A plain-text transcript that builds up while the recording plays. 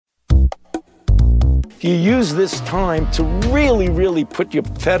You use this time to really put your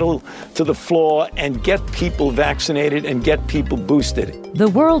pedal to the floor and get people vaccinated and get people boosted. The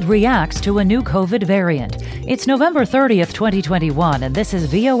world reacts to a new COVID variant. It's November 30th, 2021, and this is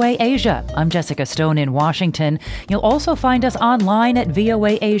VOA Asia. I'm Jessica Stone in Washington. You'll also find us online at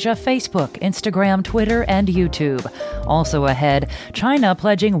VOA Asia Facebook, Instagram, Twitter, and YouTube. Also ahead, China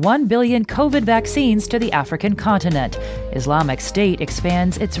pledging 1 billion COVID vaccines to the African continent. Islamic State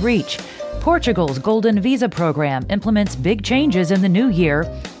expands its reach. Portugal's Golden Visa program implements big changes in the new year.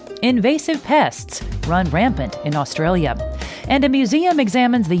 Invasive pests run rampant in Australia. And a museum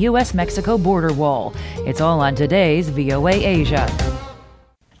examines the U.S.-Mexico border wall. It's all on today's VOA Asia.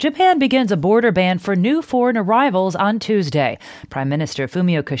 Japan begins a border ban for new foreign arrivals on Tuesday. Prime Minister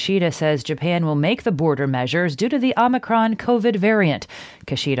Fumio Kishida says Japan will make the border measures due to the Omicron COVID variant.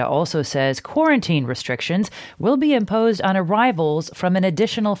 Kishida also says quarantine restrictions will be imposed on arrivals from an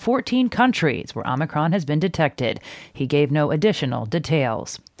additional 14 countries where Omicron has been detected. He gave no additional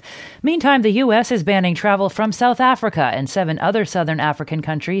details. Meantime, the U.S. is banning travel from South Africa and 7 other southern African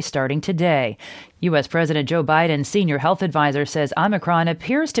countries starting today. U.S. President Joe Biden's senior health advisor says Omicron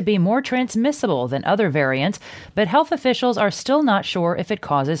appears to be more transmissible than other variants, but health officials are still not sure if it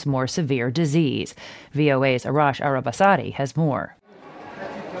causes more severe disease. VOA's Arash Arabasadi has more.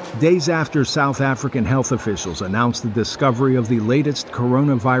 Days after South African health officials announced the discovery of the latest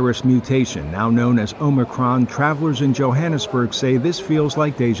coronavirus mutation, now known as Omicron, travelers in Johannesburg say this feels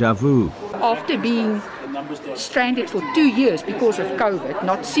like deja vu. After being stranded for 2 years because of COVID,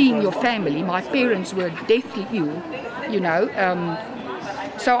 not seeing your family, my parents were deathly ill,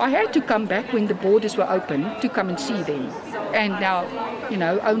 so I had to come back when the borders were open to come and see them. And now,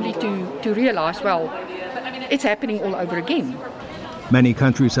 only to realize, well, it's happening all over again. Many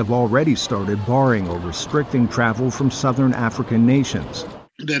countries have already started barring or restricting travel from southern African nations.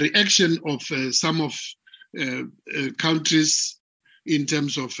 The reaction of some of countries in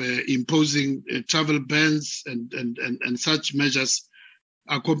terms of imposing travel bans and such measures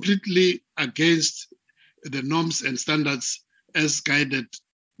are completely against the norms and standards as guided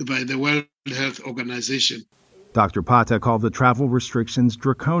by the World Health Organization. Dr. Pata called the travel restrictions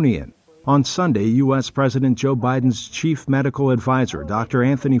draconian. On Sunday, U.S. President Joe Biden's chief medical advisor, Dr.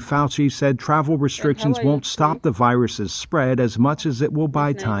 Anthony Fauci, said travel restrictions won't stop the virus's spread as much as it will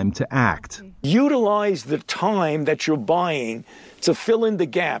buy time to act. Utilize the time that you're buying to fill in the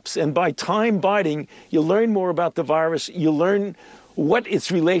gaps. And by time biding, you learn more about the virus. You learn what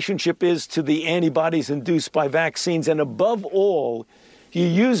its relationship is to the antibodies induced by vaccines. And above all, you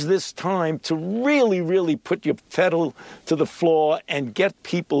use this time to really put your pedal to the floor and get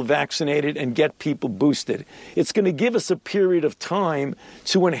people vaccinated and get people boosted. It's going to give us a period of time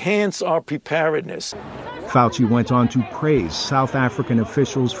to enhance our preparedness. Fauci went on to praise South African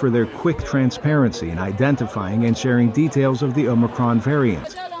officials for their quick transparency in identifying and sharing details of the Omicron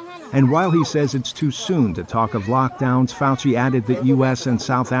variant. And while he says it's too soon to talk of lockdowns, Fauci added that U.S. and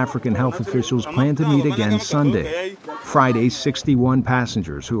South African health officials plan to meet again Sunday. Friday, 61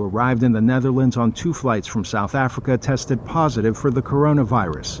 passengers who arrived in the Netherlands on 2 flights from South Africa tested positive for the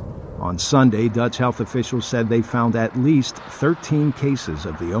coronavirus. On Sunday, Dutch health officials said they found at least 13 cases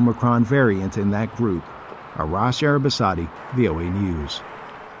of the Omicron variant in that group. Arash Arabasadi, VOA News.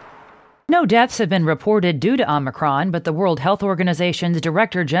 No deaths have been reported due to Omicron, but the World Health Organization's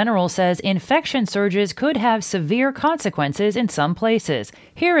Director General says infection surges could have severe consequences in some places.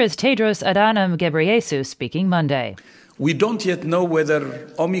 Here is Tedros Adhanom Ghebreyesus speaking Monday. We don't yet know whether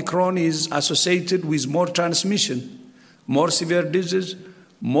Omicron is associated with more transmission, more severe disease,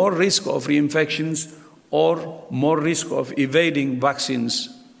 more risk of reinfections, or more risk of evading vaccines.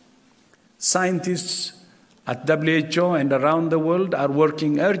 Scientists at WHO and around the world are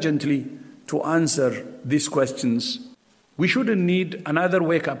working urgently to answer these questions. We shouldn't need another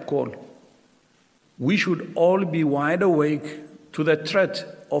wake-up call. We should all be wide awake to the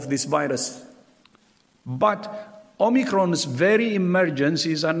threat of this virus. But Omicron's very emergence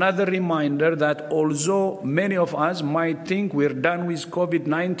is another reminder that although many of us might think we're done with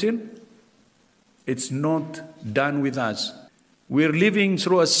COVID-19, it's not done with us. We're living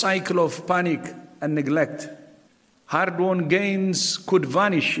through a cycle of panic and neglect. Hard-won gains could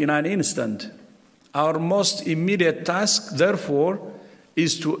vanish in an instant. Our most immediate task, therefore,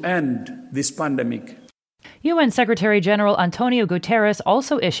 is to end this pandemic. UN Secretary General Antonio Guterres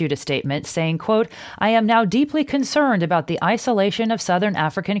also issued a statement saying, quote, "I am now deeply concerned about the isolation of southern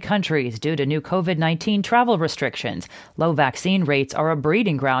African countries due to new COVID-19 travel restrictions. Low vaccine rates are a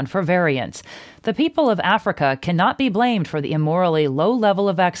breeding ground for variants. The people of Africa cannot be blamed for the immorally low level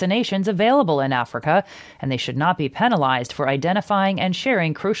of vaccinations available in Africa, and they should not be penalized for identifying and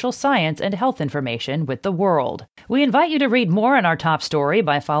sharing crucial science and health information with the world." We invite you to read more on our top story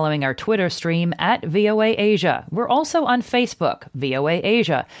by following our Twitter stream at VOA Asia. We're also on Facebook, VOA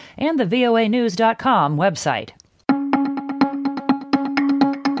Asia, and the voanews.com website.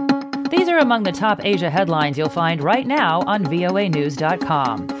 These are among the top Asia headlines you'll find right now on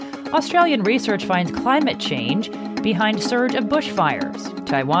voanews.com. Australian research finds climate change behind surge of bushfires.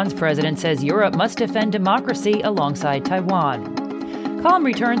 Taiwan's president says Europe must defend democracy alongside Taiwan. Calm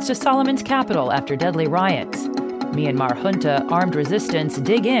returns to Solomon's capital after deadly riots. Myanmar junta armed resistance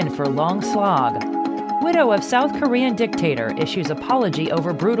dig in for long slog. Widow of South Korean dictator issues apology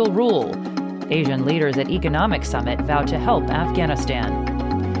over brutal rule. Asian leaders at economic summit vow to help Afghanistan.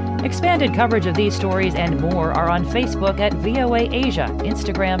 Expanded coverage of these stories and more are on Facebook at VOA Asia,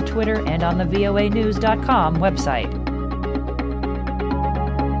 Instagram, Twitter, and on the voanews.com website.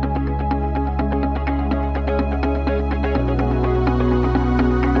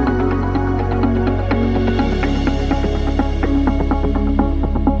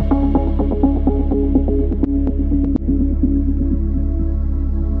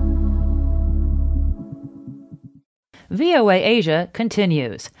 VOA Asia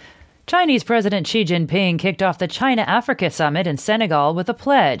continues. Chinese President Xi Jinping kicked off the China-Africa Summit in Senegal with a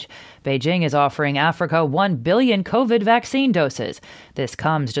pledge. Beijing is offering Africa 1 billion COVID vaccine doses. This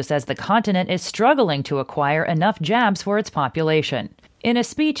comes just as the continent is struggling to acquire enough jabs for its population. In a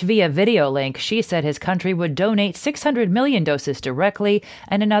speech via video link, Xi said his country would donate 600 million doses directly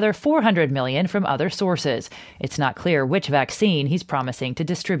and another 400 million from other sources. It's not clear which vaccine he's promising to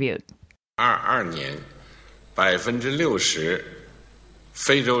distribute.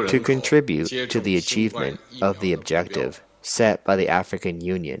 To contribute to the achievement of the objective set by the African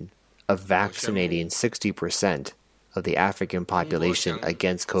Union of vaccinating 60% of the African population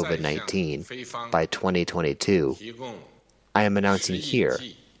against COVID-19 by 2022, I am announcing here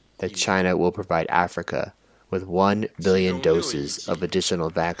that China will provide Africa with 1 billion doses of additional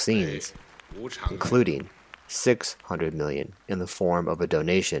vaccines, including 600 million in the form of a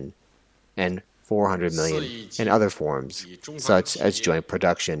donation and 400 million in other forms, such as joint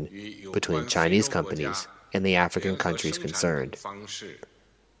production between Chinese companies and the African countries concerned.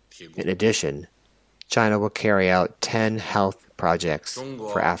 In addition, China will carry out 10 health projects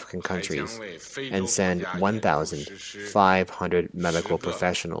for African countries and send 1,500 medical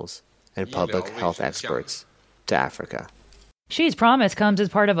professionals and public health experts to Africa. Xi's promise comes as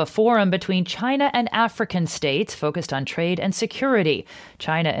part of a forum between China and African states focused on trade and security.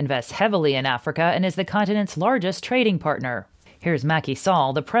 China invests heavily in Africa and is the continent's largest trading partner. Here's Macky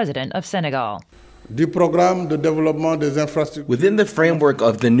Sall, the president of Senegal. Within the framework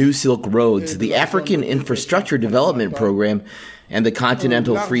of the New Silk Roads, the African Infrastructure Development Program, and the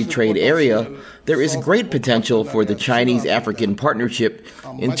Continental Free Trade Area, there is great potential for the Chinese-African partnership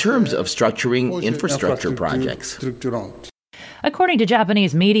in terms of structuring infrastructure projects. According to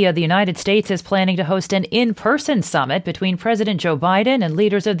Japanese media, the United States is planning to host an in-person summit between President Joe Biden and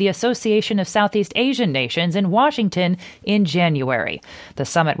leaders of the Association of Southeast Asian Nations in Washington in January. The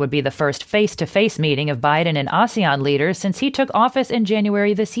summit would be the first face-to-face meeting of Biden and ASEAN leaders since he took office in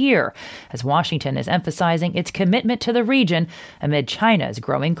January this year, as Washington is emphasizing its commitment to the region amid China's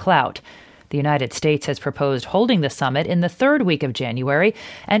growing clout. The United States has proposed holding the summit in the third week of January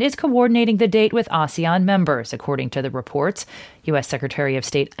and is coordinating the date with ASEAN members, according to the reports. U.S. Secretary of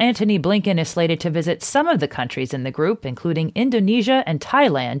State Antony Blinken is slated to visit some of the countries in the group, including Indonesia and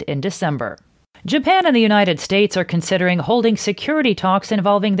Thailand, in December. Japan and the United States are considering holding security talks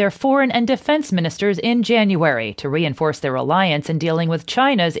involving their foreign and defense ministers in January to reinforce their alliance in dealing with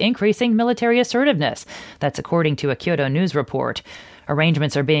China's increasing military assertiveness. That's according to a Kyodo News report.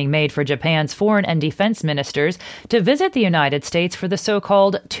 Arrangements are being made for Japan's foreign and defense ministers to visit the United States for the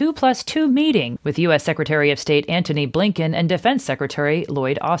so-called 2+2 meeting with U.S. Secretary of State Antony Blinken and Defense Secretary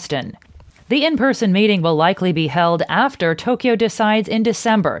Lloyd Austin. The in-person meeting will likely be held after Tokyo decides in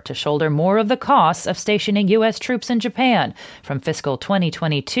December to shoulder more of the costs of stationing U.S. troops in Japan from fiscal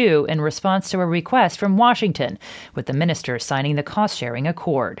 2022 in response to a request from Washington, with the ministers signing the cost-sharing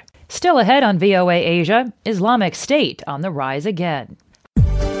accord. Still ahead on VOA Asia, Islamic State on the rise again.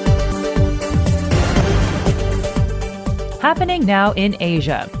 Happening now in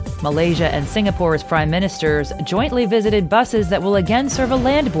Asia. Malaysia and Singapore's prime ministers jointly visited buses that will again serve a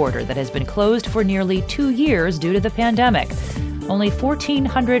land border that has been closed for nearly 2 years due to the pandemic. Only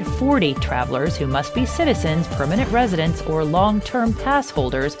 1,440 travelers who must be citizens, permanent residents, or long-term pass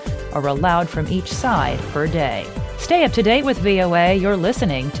holders are allowed from each side per day. Stay up to date with VOA. You're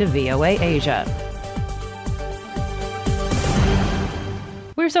listening to VOA Asia.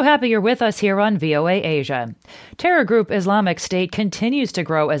 We're so happy you're with us here on VOA Asia. Terror group Islamic State continues to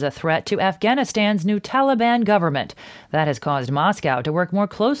grow as a threat to Afghanistan's new Taliban government. That has caused Moscow to work more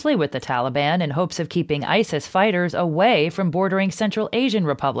closely with the Taliban in hopes of keeping ISIS fighters away from bordering Central Asian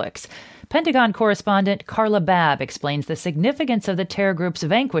republics. Pentagon correspondent Carla Babb explains the significance of the terror group's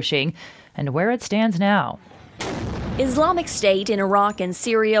vanquishing and where it stands now. Islamic State in Iraq and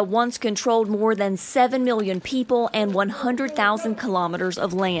Syria once controlled more than 7 million people and 100,000 kilometers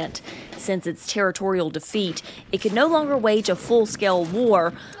of land. Since its territorial defeat, it could no longer wage a full-scale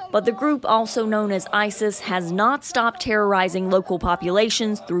war, but the group, also known as ISIS, has not stopped terrorizing local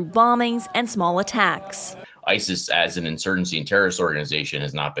populations through bombings and small attacks. ISIS as an insurgency and terrorist organization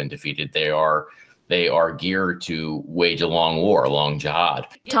has not been defeated. They are geared to wage a long war, a long jihad.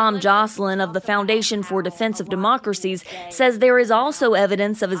 Tom Jocelyn of the Foundation for Defense of Democracies says there is also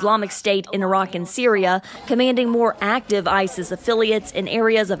evidence of Islamic State in Iraq and Syria commanding more active ISIS affiliates in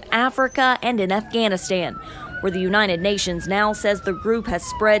areas of Africa and in Afghanistan, where the United Nations now says the group has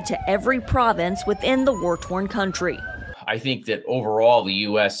spread to every province within the war-torn country. I think that overall the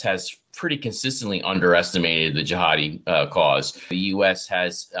U.S. has pretty consistently underestimated the jihadi cause. The U.S.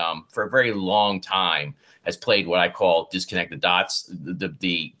 has, for a very long time, has played what I call disconnect the dots.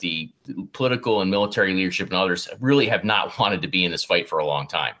 The political and military leadership and others really have not wanted to be in this fight for a long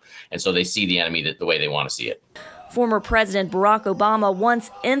time. And so they see the enemy the way they want to see it. Former President Barack Obama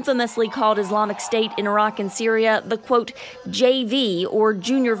once infamously called Islamic State in Iraq and Syria the, quote, JV or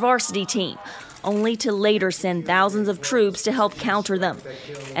junior varsity team, only to later send thousands of troops to help counter them.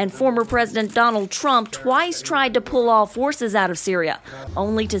 And former President Donald Trump twice tried to pull all forces out of Syria,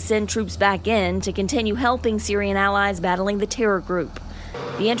 only to send troops back in to continue helping Syrian allies battling the terror group.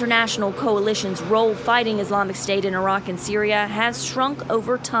 The international coalition's role fighting Islamic State in Iraq and Syria has shrunk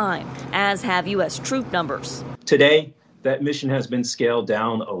over time, as have U.S. troop numbers. Today, that mission has been scaled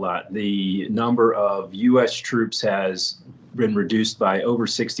down a lot. The number of U.S. troops has been reduced by over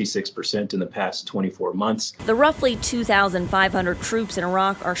 66% in the past 24 months. The roughly 2,500 troops in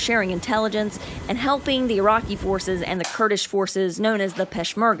Iraq are sharing intelligence and helping the Iraqi forces and the Kurdish forces known as the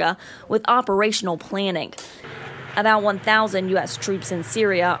Peshmerga with operational planning. About 1,000 U.S. troops in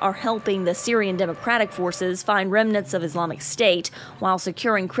Syria are helping the Syrian Democratic Forces find remnants of Islamic State while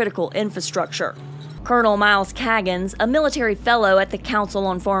securing critical infrastructure. Colonel Miles Kaggans, a military fellow at the Council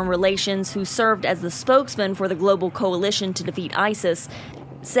on Foreign Relations who served as the spokesman for the global coalition to defeat ISIS,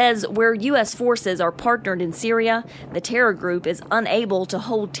 says where U.S. forces are partnered in Syria, the terror group is unable to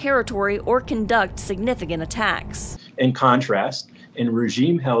hold territory or conduct significant attacks. In contrast, in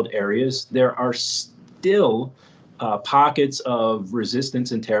regime-held areas, there are still pockets of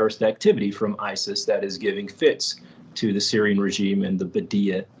resistance and terrorist activity from ISIS that is giving fits to the Syrian regime in the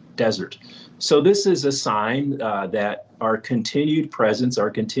Badia Desert. So this is a sign that our continued presence,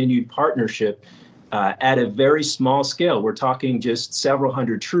 our continued partnership at a very small scale, we're talking just several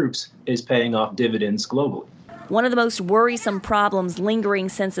hundred troops, is paying off dividends globally. One of the most worrisome problems lingering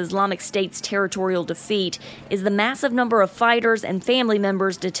since Islamic State's territorial defeat is the massive number of fighters and family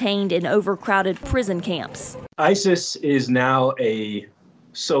members detained in overcrowded prison camps. ISIS is now a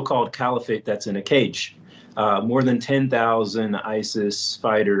so-called caliphate that's in a cage. More than 10,000 ISIS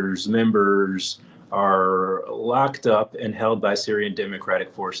fighters, members, are locked up and held by Syrian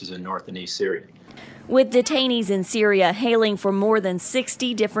Democratic Forces in North and East Syria. With detainees in Syria hailing from more than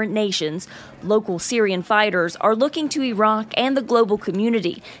 60 different nations, local Syrian fighters are looking to Iraq and the global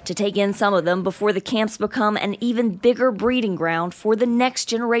community to take in some of them before the camps become an even bigger breeding ground for the next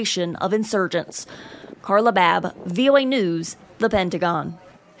generation of insurgents. Carla Babb, VOA News, The Pentagon.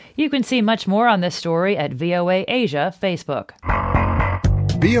 You can see much more on this story at VOA Asia Facebook.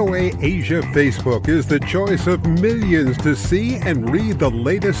 VOA Asia Facebook is the choice of millions to see and read the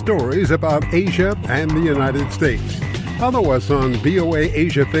latest stories about Asia and the United States. Follow us on VOA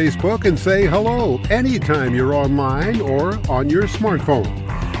Asia Facebook and say hello anytime you're online or on your smartphone.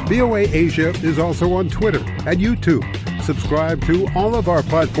 VOA Asia is also on Twitter and YouTube. Subscribe to all of our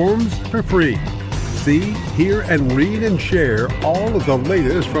platforms for free. See, hear, and read and share all of the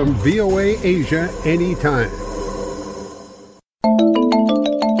latest from VOA Asia anytime.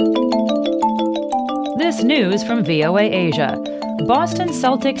 This news from VOA Asia. Boston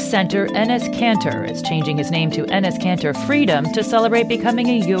Celtics center Enes Kanter is changing his name to Enes Kanter Freedom to celebrate becoming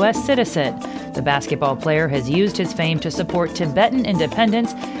a U.S. citizen. The basketball player has used his fame to support Tibetan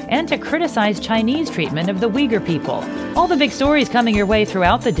independence and to criticize Chinese treatment of the Uyghur people. All the big stories coming your way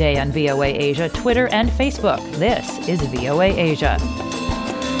throughout the day on VOA Asia, Twitter, and Facebook. This is VOA Asia.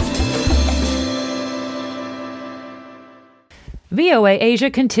 VOA Asia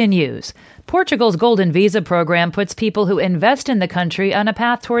continues. Portugal's Golden Visa program puts people who invest in the country on a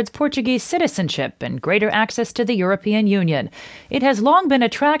path towards Portuguese citizenship and greater access to the European Union. It has long been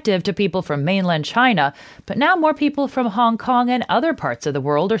attractive to people from mainland China, but now more people from Hong Kong and other parts of the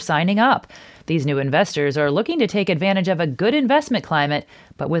world are signing up. These new investors are looking to take advantage of a good investment climate,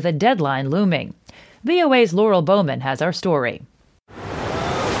 but with a deadline looming. VOA's Laurel Bowman has our story.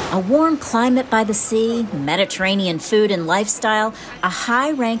 A warm climate by the sea, Mediterranean food and lifestyle, a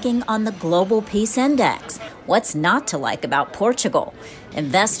high ranking on the Global Peace Index. What's not to like about Portugal?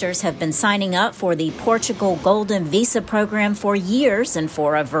 Investors have been signing up for the Portugal Golden Visa program for years and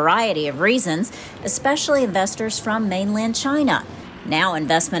for a variety of reasons, especially investors from mainland China. Now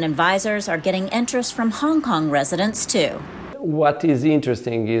investment advisors are getting interest from Hong Kong residents too. What is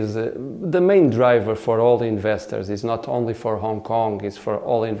interesting is the main driver for all investors is not only for Hong Kong, it's for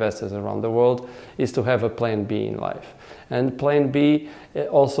all investors around the world, is to have a plan B in life. And plan B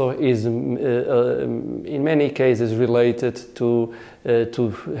also is in many cases related to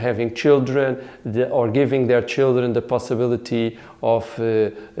having children or giving their children the possibility of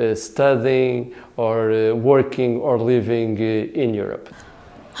studying or working or living in Europe.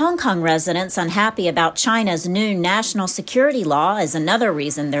 Hong Kong residents unhappy about China's new national security law is another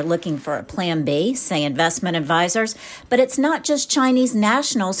reason they're looking for a plan B, say investment advisors. But it's not just Chinese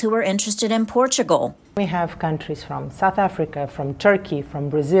nationals who are interested in Portugal. We have countries from South Africa, from Turkey, from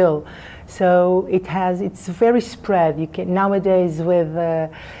Brazil. So it's very spread. Nowadays in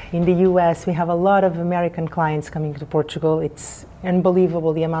the US, we have a lot of American clients coming to Portugal. It's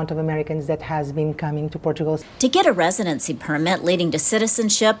unbelievable the amount of Americans that has been coming to Portugal. To get a residency permit leading to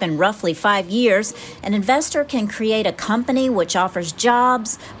citizenship in roughly 5 years, an investor can create a company which offers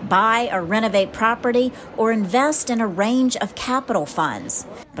jobs, buy or renovate property, or invest in a range of capital funds.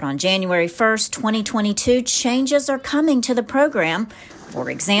 But on January 1st, 2022, changes are coming to the program.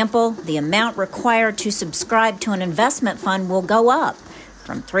 For example, the amount required to subscribe to an investment fund will go up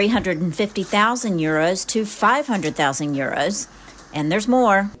from 350,000 euros to 500,000 euros. And there's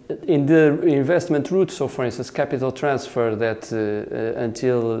more. In the investment route, so for instance, capital transfer that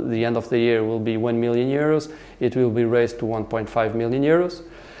until the end of the year will be 1 million euros, it will be raised to 1.5 million euros.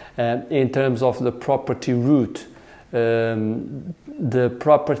 In terms of the property route, the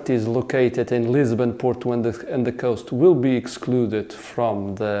properties located in Lisbon, Porto and the coast will be excluded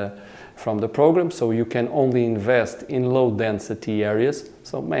from the program, so you can only invest in low density areas,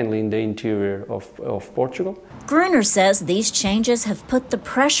 so mainly in the interior of Portugal. Gruner says these changes have put the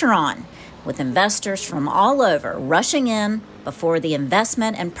pressure on, with investors from all over rushing in before the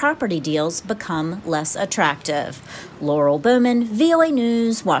investment and property deals become less attractive. Laurel Bowman, VOA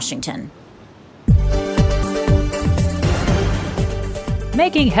News, Washington.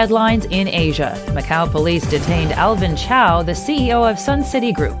 Making headlines in Asia. Macau police detained Alvin Chow, the CEO of Sun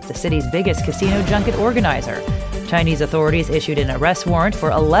City Group, the city's biggest casino junket organizer. Chinese authorities issued an arrest warrant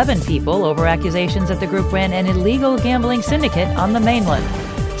for 11 people over accusations that the group ran an illegal gambling syndicate on the mainland.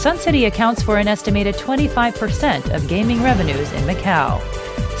 Sun City accounts for an estimated 25% of gaming revenues in Macau.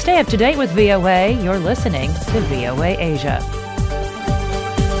 Stay up to date with VOA. You're listening to VOA Asia.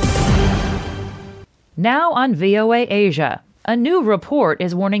 Now on VOA Asia. A new report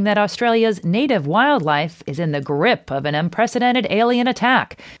is warning that Australia's native wildlife is in the grip of an unprecedented alien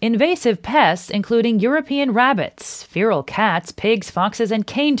attack. Invasive pests, including European rabbits, feral cats, pigs, foxes, and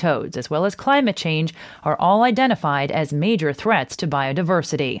cane toads, as well as climate change, are all identified as major threats to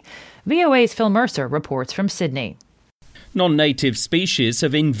biodiversity. VOA's Phil Mercer reports from Sydney. Non-native species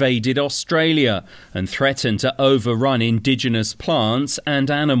have invaded Australia and threaten to overrun indigenous plants and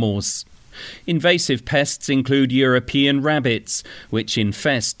animals. Invasive pests include European rabbits, which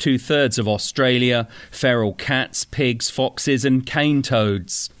infest 2/3 of Australia, feral cats, pigs, foxes and cane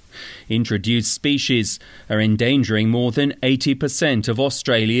toads. Introduced species are endangering more than 80% of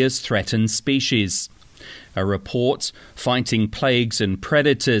Australia's threatened species. A report, Fighting Plagues and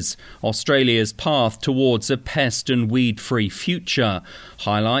Predators, Australia's Path Towards a Pest and Weed-Free Future,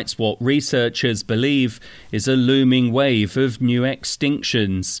 highlights what researchers believe is a looming wave of new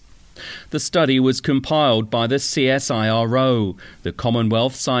extinctions. The study was compiled by the CSIRO, the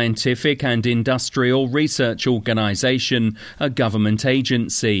Commonwealth Scientific and Industrial Research Organisation, a government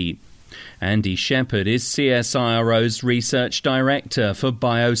agency. Andy Shepherd is CSIRO's Research Director for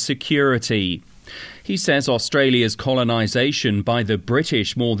Biosecurity. He says Australia's colonisation by the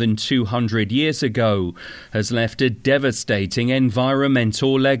British more than 200 years ago has left a devastating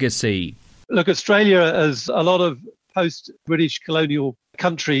environmental legacy. Look, Australia, as a lot of post-British colonial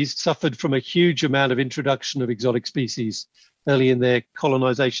countries, suffered from a huge amount of introduction of exotic species early in their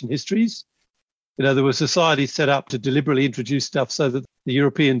colonisation histories. You know, there were societies set up to deliberately introduce stuff so that the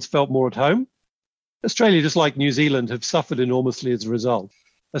Europeans felt more at home. Australia, just like New Zealand, have suffered enormously as a result.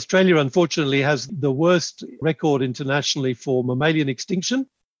 Australia, unfortunately, has the worst record internationally for mammalian extinction,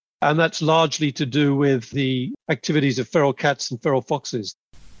 and that's largely to do with the activities of feral cats and feral foxes.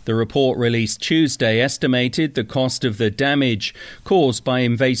 The report released Tuesday estimated the cost of the damage caused by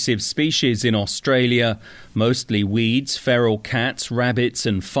invasive species in Australia, mostly weeds, feral cats, rabbits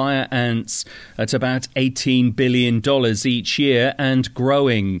and fire ants, at about $18 billion each year and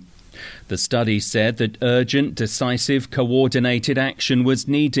growing. The study said that urgent, decisive, coordinated action was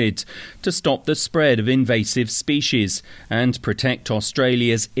needed to stop the spread of invasive species and protect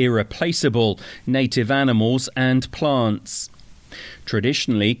Australia's irreplaceable native animals and plants.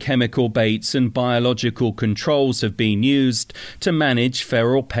 Traditionally, chemical baits and biological controls have been used to manage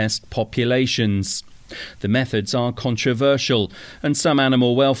feral pest populations. The methods are controversial, and some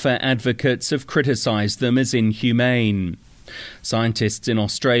animal welfare advocates have criticised them as inhumane. Scientists in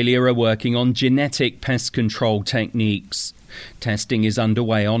Australia are working on genetic pest control techniques. Testing is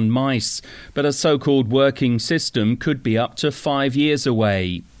underway on mice, but a so-called working system could be up to 5 years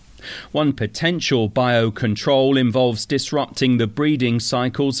away. One potential biocontrol involves disrupting the breeding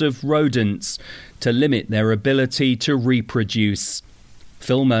cycles of rodents to limit their ability to reproduce.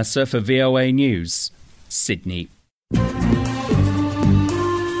 Phil Mercer for VOA News, Sydney.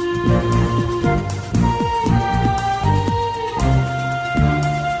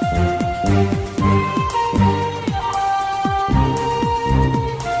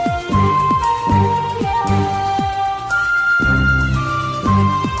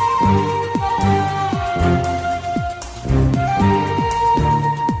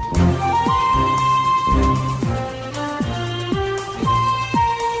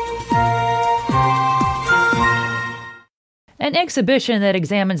 An exhibition that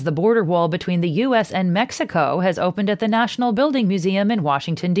examines the border wall between the U.S. and Mexico has opened at the National Building Museum in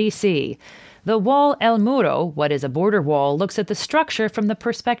Washington, D.C. The wall El Muro, What is a Border Wall, looks at the structure from the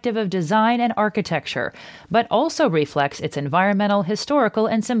perspective of design and architecture, but also reflects its environmental, historical,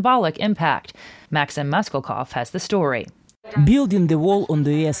 and symbolic impact. Maxim Maskolkov has the story. Building the wall on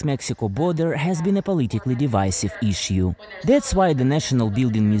the US-Mexico border has been a politically divisive issue. That's why the National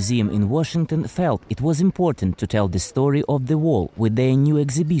Building Museum in Washington felt it was important to tell the story of the wall with their new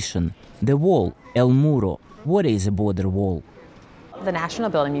exhibition, The Wall, El Muro, What is a Border Wall? The National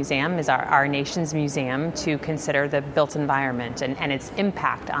Building Museum is our nation's museum to consider the built environment and its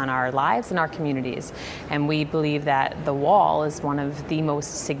impact on our lives and our communities. And we believe that the wall is one of the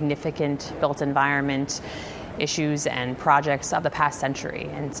most significant built environment issues and projects of the past century.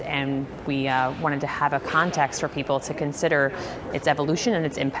 And we wanted to have a context for people to consider its evolution and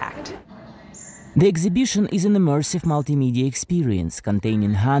its impact. The exhibition is an immersive multimedia experience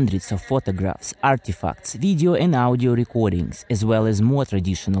containing hundreds of photographs, artifacts, video and audio recordings, as well as more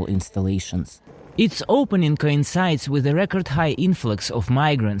traditional installations. Its opening coincides with a record-high influx of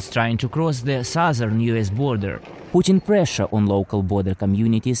migrants trying to cross the southern U.S. border, putting pressure on local border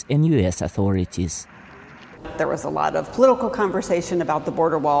communities and U.S. authorities. There was a lot of political conversation about the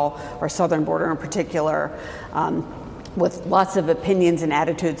border wall, or southern border in particular, with lots of opinions and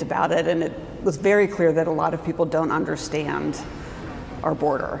attitudes about it, and it was very clear that a lot of people don't understand our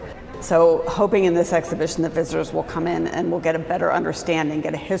border. So hoping in this exhibition that visitors will come in and will get a better understanding,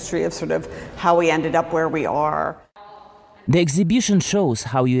 get a history of sort of how we ended up where we are. The exhibition shows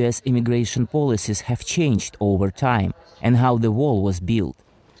how U.S. immigration policies have changed over time and how the wall was built.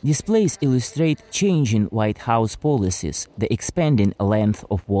 Displays illustrate changing White House policies, the expanding length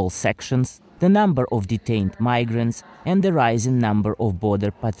of wall sections, the number of detained migrants, and the rising number of Border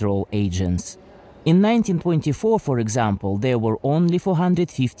Patrol agents. In 1924, for example, there were only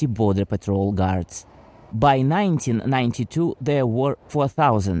 450 Border Patrol guards. By 1992, there were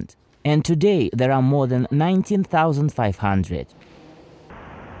 4,000, and today there are more than 19,500.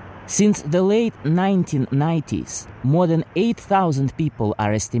 Since the late 1990s, more than 8,000 people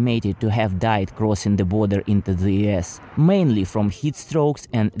are estimated to have died crossing the border into the U.S., mainly from heat strokes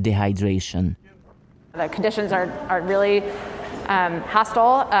and dehydration. The conditions are really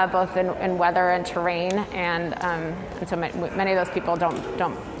hostile, both in weather and terrain, and so many of those people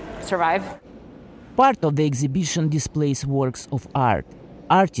don't survive. Part of the exhibition displays works of art.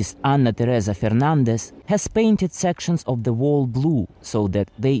 Artist Ana Teresa Fernandez has painted sections of the wall blue so that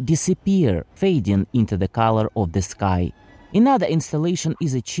they disappear, fading into the color of the sky. Another installation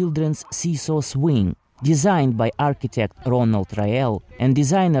is a children's seesaw swing, designed by architect Ronald Rael and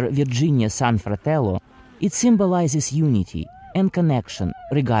designer Virginia Sanfratello. It symbolizes unity and connection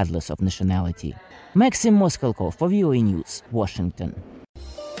regardless of nationality. Maxim Moskalkov for VOA News, Washington.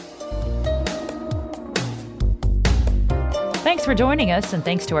 Thanks for joining us, and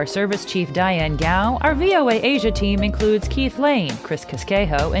thanks to our service chief Diane Gao. Our VOA Asia team includes Keith Lane, Chris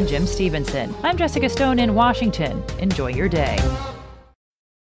Casquejo, and Jim Stevenson. I'm Jessica Stone in Washington. Enjoy your day.